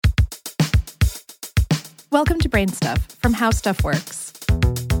Welcome to Brain Stuff from How Stuff Works.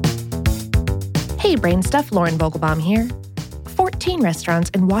 Hey, Brain Stuff, Lauren Vogelbaum here. 14 restaurants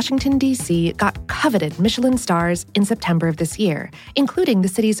in Washington, D.C. got coveted Michelin stars in September of this year, including the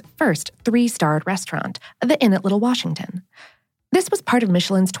city's first 3-starred restaurant, the Inn at Little Washington. This was part of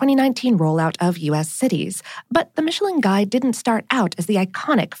Michelin's 2019 rollout of U.S. cities, but the Michelin Guide didn't start out as the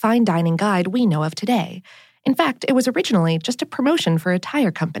iconic fine dining guide we know of today. In fact, it was originally just a promotion for a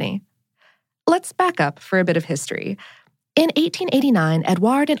tire company. Let's back up for a bit of history. In 1889,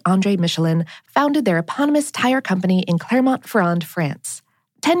 Edouard and André Michelin founded their eponymous tire company in Clermont-Ferrand, France.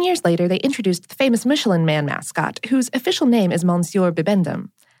 10 years later, they introduced the famous Michelin Man mascot, whose official name is Monsieur Bibendum.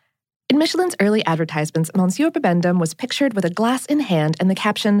 In Michelin's early advertisements, Monsieur Bibendum was pictured with a glass in hand and the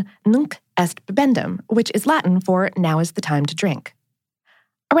caption, Nunc est bibendum, which is Latin for now is the time to drink.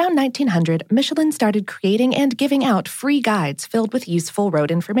 Around 1900, Michelin started creating and giving out free guides filled with useful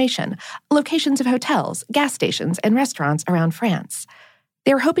road information, locations of hotels, gas stations, and restaurants around France.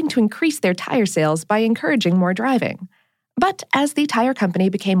 They were hoping to increase their tire sales by encouraging more driving. But as the tire company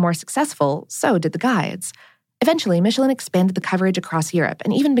became more successful, so did the guides. Eventually, Michelin expanded the coverage across Europe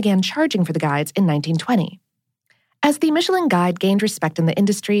and even began charging for the guides in 1920. As the Michelin Guide gained respect in the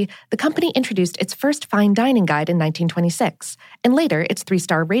industry, the company introduced its first fine dining guide in 1926, and later its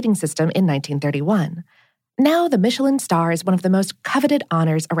 3-star rating system in 1931. Now, the Michelin star is one of the most coveted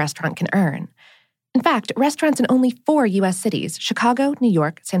honors a restaurant can earn. In fact, restaurants in only 4 U.S. cities, Chicago, New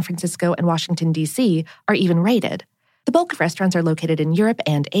York, San Francisco, and Washington, D.C., are even rated. The bulk of restaurants are located in Europe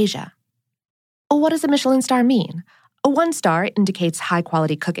and Asia. What does a Michelin star mean? A 1 star indicates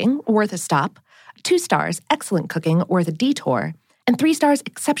high-quality cooking, worth a stop. 2 stars, excellent cooking, worth a detour, and 3 stars,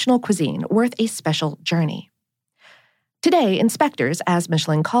 exceptional cuisine, worth a special journey. Today, inspectors, as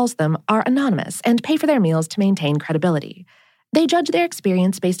Michelin calls them, are anonymous and pay for their meals to maintain credibility. They judge their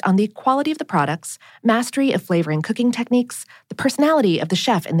experience based on the quality of the products, mastery of flavor and cooking techniques, the personality of the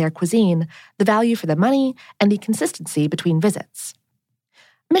chef in their cuisine, the value for the money, and the consistency between visits.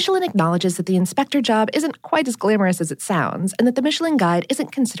 Michelin acknowledges that the inspector job isn't quite as glamorous as it sounds, and that the Michelin Guide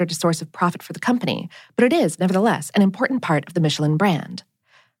isn't considered a source of profit for the company, but it is, nevertheless, an important part of the Michelin brand.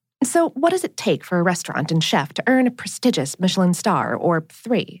 So what does it take for a restaurant and chef to earn a prestigious Michelin star, or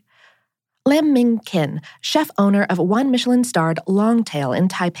 3? Lam Ming Kin, chef-owner of 1 Michelin-starred Longtail in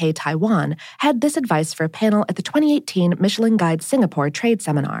Taipei, Taiwan, had this advice for a panel at the 2018 Michelin Guide Singapore Trade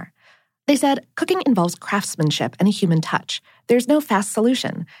Seminar. They said, cooking involves craftsmanship and a human touch. There's no fast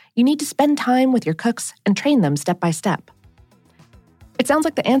solution. You need to spend time with your cooks and train them step by step. It sounds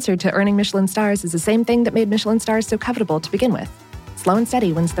like the answer to earning Michelin stars is the same thing that made Michelin stars so covetable to begin with. Slow and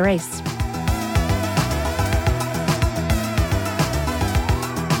steady wins the race.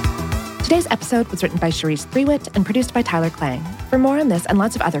 Today's episode was written by Charisse Threewitt and produced by Tyler Klang. For more on this and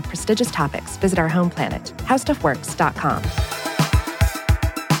lots of other prestigious topics, visit our home planet, howstuffworks.com.